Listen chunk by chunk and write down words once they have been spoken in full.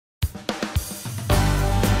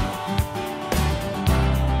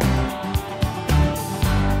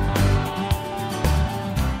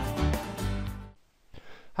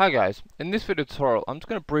Hi guys, in this video tutorial I'm just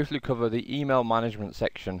going to briefly cover the email management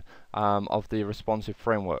section of the responsive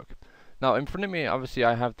framework. Now in front of me obviously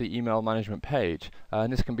I have the email management page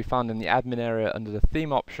and this can be found in the admin area under the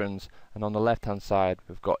theme options, and on the left hand side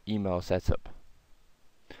we've got email setup.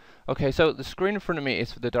 Okay, so the screen in front of me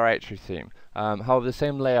is for the directory theme. However, the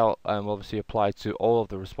same layout will obviously apply to all of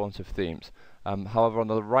the responsive themes. However, on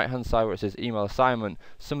the right hand side where it says email assignment,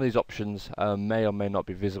 some of these options may or may not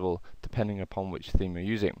be visible depending upon which theme you're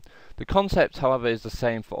using. The concept, however, is the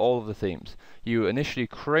same for all of the themes. You initially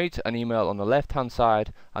create an email on the left hand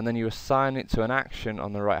side and then you assign it to an action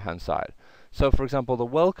on the right hand side. So for example, the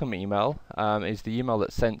welcome email is the email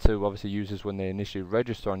that's sent to obviously users when they initially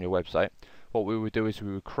register on your website. What we would do is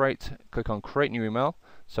we would click on create new email.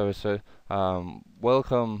 So it's a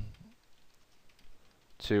welcome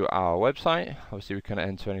to our website. Obviously we can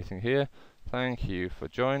enter anything here. Thank you for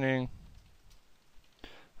joining.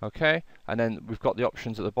 Okay, and then we've got the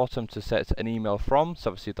options at the bottom to set an email from. So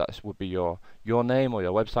obviously that would be your name or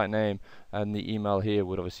your website name, and the email here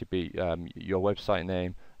would obviously be your website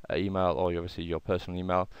name, email, or obviously your personal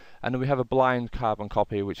email. And then we have a blind carbon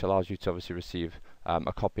copy which allows you to obviously receive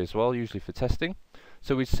a copy as well, usually for testing.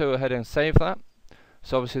 So we go ahead and save that.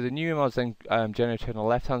 So obviously the new email is then generated on the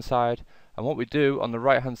left hand side, and what we do on the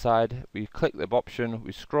right hand side, we click the option,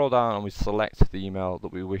 we scroll down and we select the email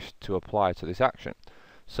that we wish to apply to this action.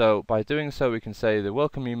 So by doing so we can say the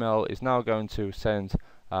welcome email is now going to send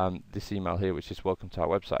this email here, which is welcome to our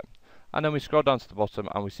website. And then we scroll down to the bottom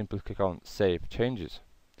and we simply click on save changes.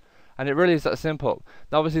 And it really is that simple.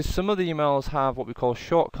 Now obviously some of the emails have what we call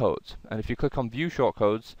shortcodes, and if you click on view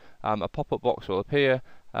shortcodes, a pop-up box will appear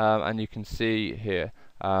and you can see here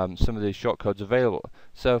some of these shortcodes available.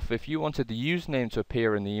 So if you wanted the username to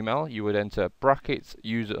appear in the email, you would enter brackets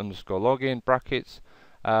user underscore login brackets.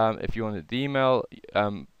 If you wanted the email,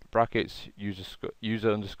 brackets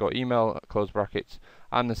user underscore email close brackets,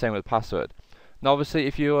 and the same with password. Now obviously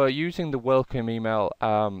if you are using the welcome email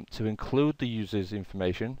to include the user's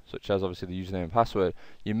information, such as obviously the username and password,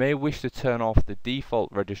 you may wish to turn off the default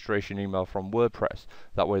registration email from WordPress.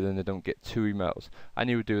 That way then they don't get two emails, and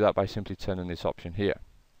you would do that by simply turning this option here.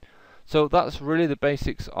 So that's really the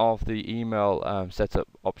basics of the email setup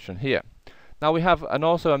option here. Now we have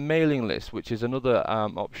also a mailing list, which is another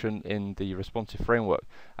option in the responsive framework,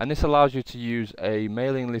 and this allows you to use a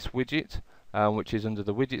mailing list widget, which is under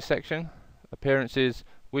the widget section, appearances,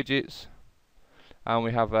 widgets, and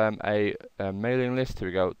we have a mailing list. Here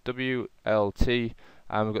we go, WLT,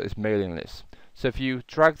 and we've got this mailing list. So if you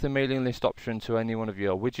drag the mailing list option to any one of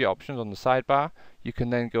your widget options on the sidebar, you can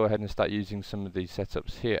then go ahead and start using some of these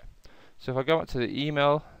setups here. So if I go back to the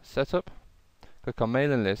email setup, click on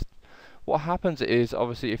mailing list, what happens is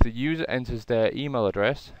obviously if the user enters their email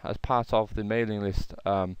address as part of the mailing list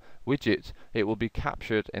widget, it will be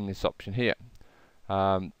captured in this option here.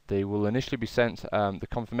 They will initially be sent the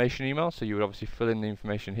confirmation email, so you would obviously fill in the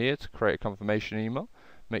information here to create a confirmation email.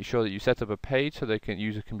 Make sure that you set up a page so the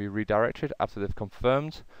user can be redirected after they've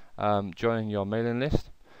confirmed joining your mailing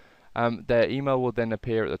list. Their email will then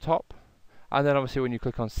appear at the top, and then obviously when you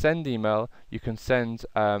click on send email, you can send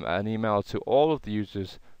an email to all of the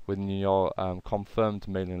users within your confirmed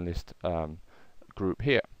mailing list group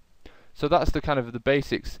here. So that's the kind of the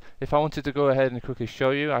basics. If I wanted to go ahead and quickly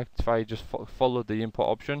show you, if I just followed the import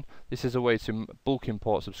option, this is a way to bulk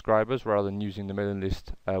import subscribers rather than using the mailing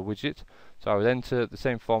list widget. So I would enter the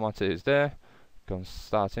same format it is there, go and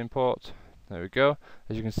start import. There we go.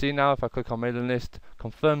 As you can see now, if I click on mailing list,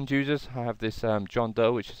 confirmed users, I have this John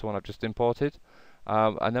Doe, which is the one I've just imported.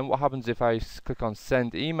 And then what happens if I click on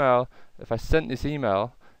send email? If I sent this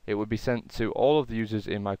email, it would be sent to all of the users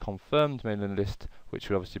in my confirmed mailing list, which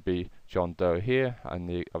would obviously be John Doe here,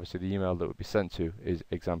 and obviously the email that would be sent to is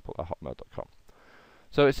example@hotmail.com.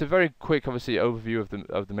 So it's a very quick obviously overview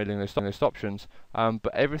of the mailing list options,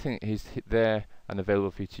 but everything is there and available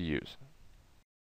for you to use.